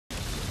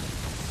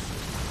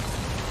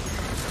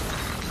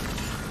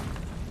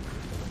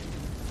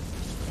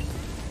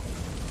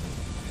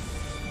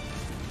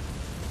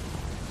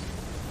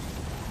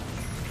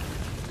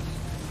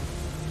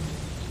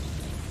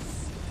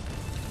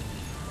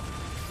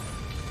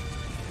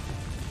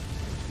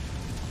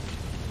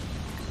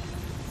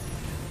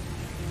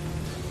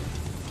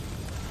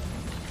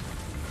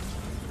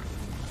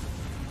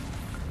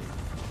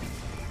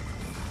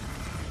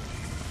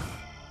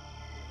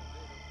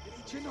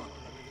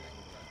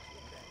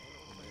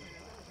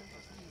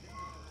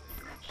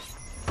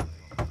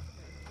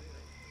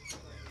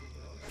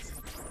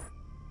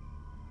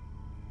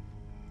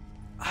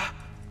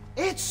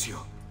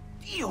Ezio!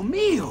 Dio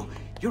mio!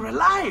 You're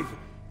alive!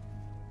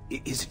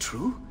 Is it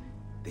true?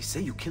 They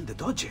say you killed the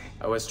Doge.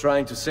 I was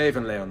trying to save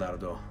him,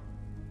 Leonardo.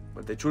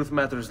 But the truth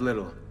matters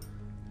little.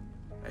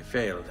 I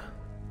failed.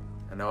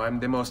 And now I'm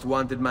the most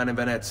wanted man in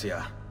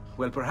Venezia.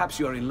 Well, perhaps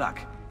you're in luck.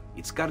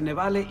 It's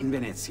Carnevale in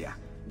Venezia.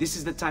 This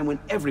is the time when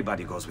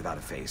everybody goes without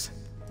a face.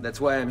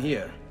 That's why I'm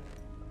here.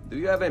 Do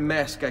you have a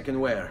mask I can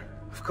wear?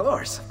 Of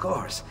course, of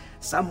course.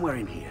 Somewhere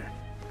in here.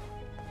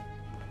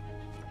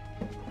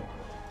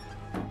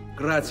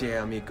 Grazie,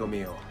 amico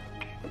mio.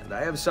 And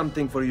I have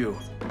something for you.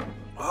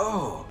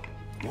 Oh,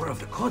 more of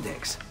the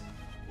Codex.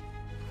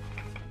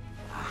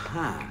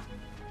 Aha.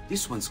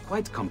 This one's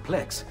quite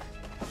complex.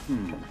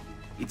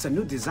 It's a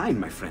new design,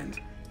 my friend.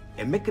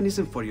 A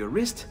mechanism for your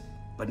wrist,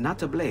 but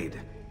not a blade.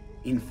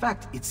 In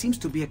fact, it seems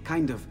to be a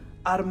kind of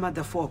arma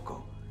da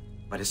fuoco,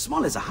 but as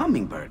small as a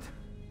hummingbird.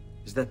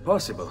 Is that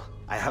possible?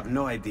 I have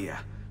no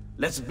idea.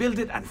 Let's build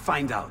it and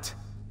find out.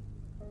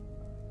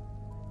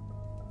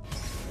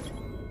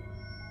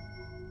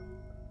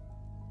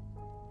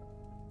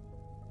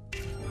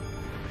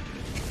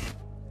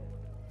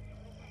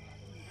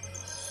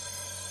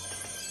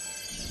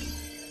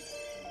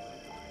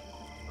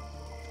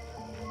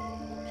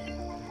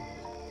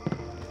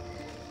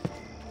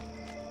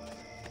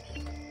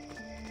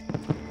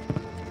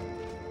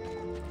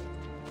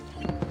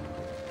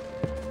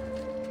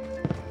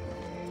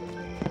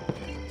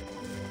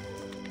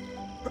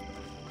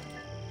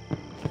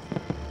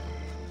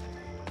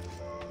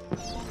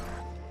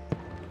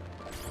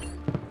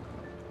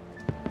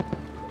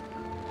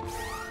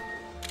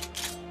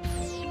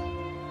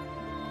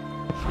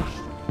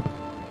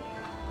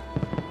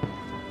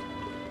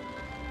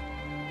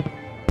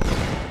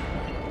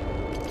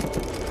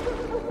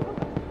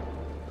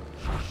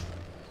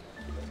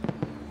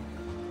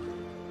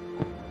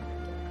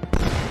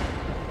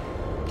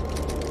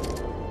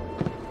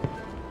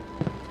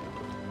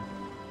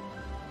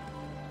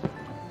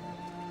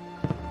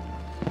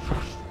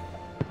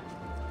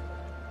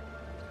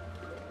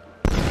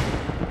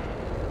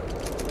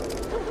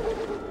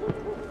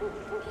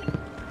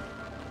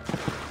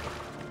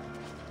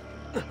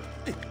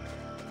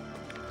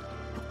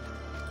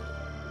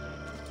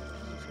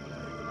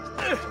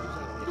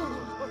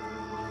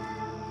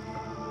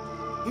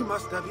 He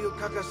must have you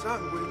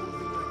Kakasangue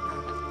moving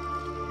like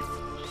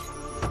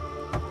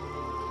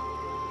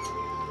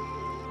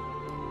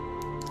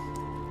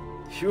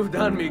that. You've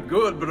done me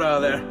good,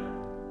 brother.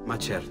 Ma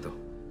certo.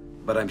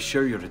 But I'm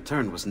sure your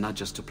return was not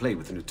just to play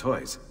with new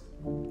toys.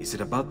 Is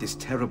it about this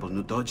terrible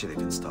new doge they've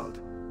installed?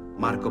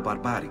 Marco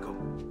Barbarigo?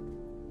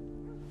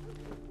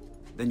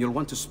 Then you'll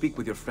want to speak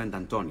with your friend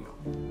Antonio.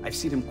 I've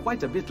seen him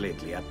quite a bit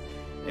lately at...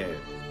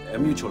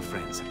 mutual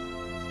friends.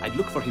 I'd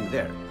look for him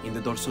there, in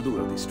the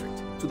Dorsoduro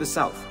district. To the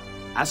south.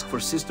 Ask for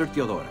Sister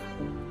Teodora.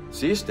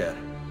 Sister?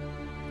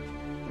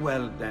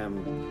 Well,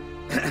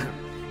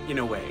 in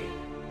a way.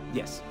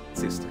 Yes,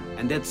 sister.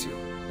 And Ezio,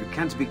 you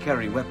can't be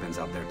carrying weapons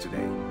out there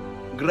today.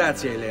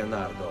 Grazie,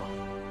 Leonardo.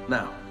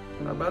 Now,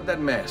 about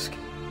that mask.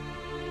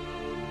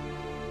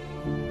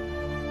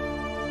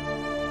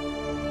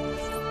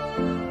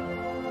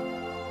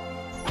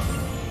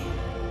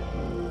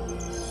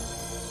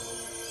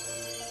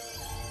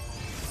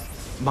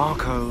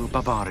 Marco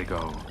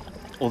Barbarigo.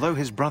 Although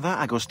his brother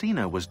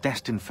Agostino was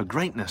destined for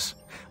greatness,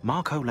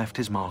 Marco left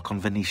his mark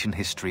on Venetian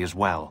history as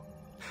well.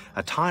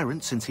 A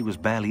tyrant since he was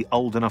barely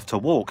old enough to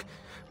walk,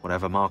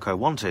 whatever Marco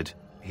wanted,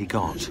 he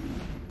got.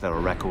 There are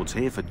records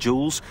here for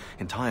jewels,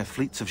 entire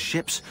fleets of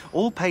ships,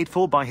 all paid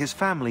for by his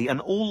family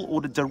and all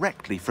ordered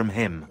directly from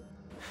him.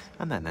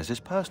 And then there's his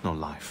personal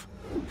life.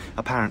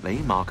 Apparently,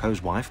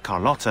 Marco's wife,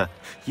 Carlotta,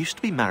 used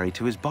to be married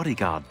to his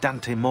bodyguard,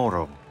 Dante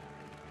Moro.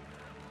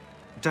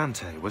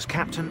 Dante was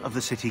captain of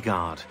the city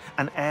guard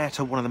and heir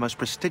to one of the most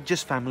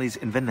prestigious families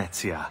in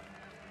Venezia.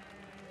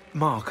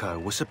 Marco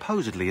was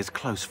supposedly his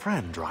close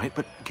friend, right?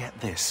 But get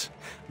this,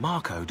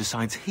 Marco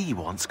decides he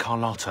wants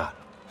Carlotta.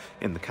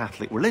 In the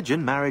Catholic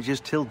religion, marriage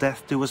is till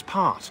death do us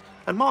part,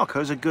 and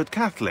Marco's a good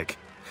Catholic.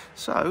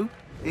 So,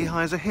 he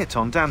hires a hit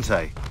on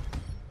Dante.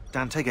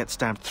 Dante gets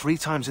stabbed 3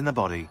 times in the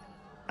body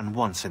and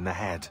once in the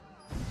head.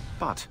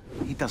 But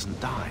he doesn't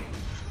die.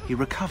 He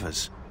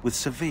recovers with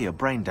severe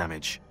brain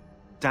damage.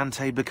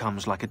 Dante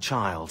becomes like a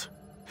child.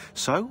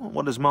 So,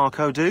 what does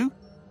Marco do?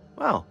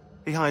 Well,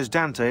 he hires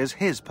Dante as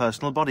his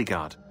personal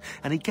bodyguard,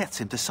 and he gets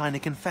him to sign a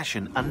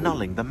confession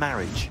annulling the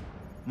marriage.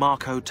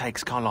 Marco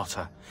takes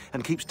Carlotta,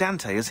 and keeps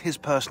Dante as his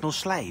personal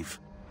slave.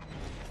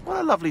 What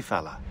a lovely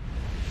fella.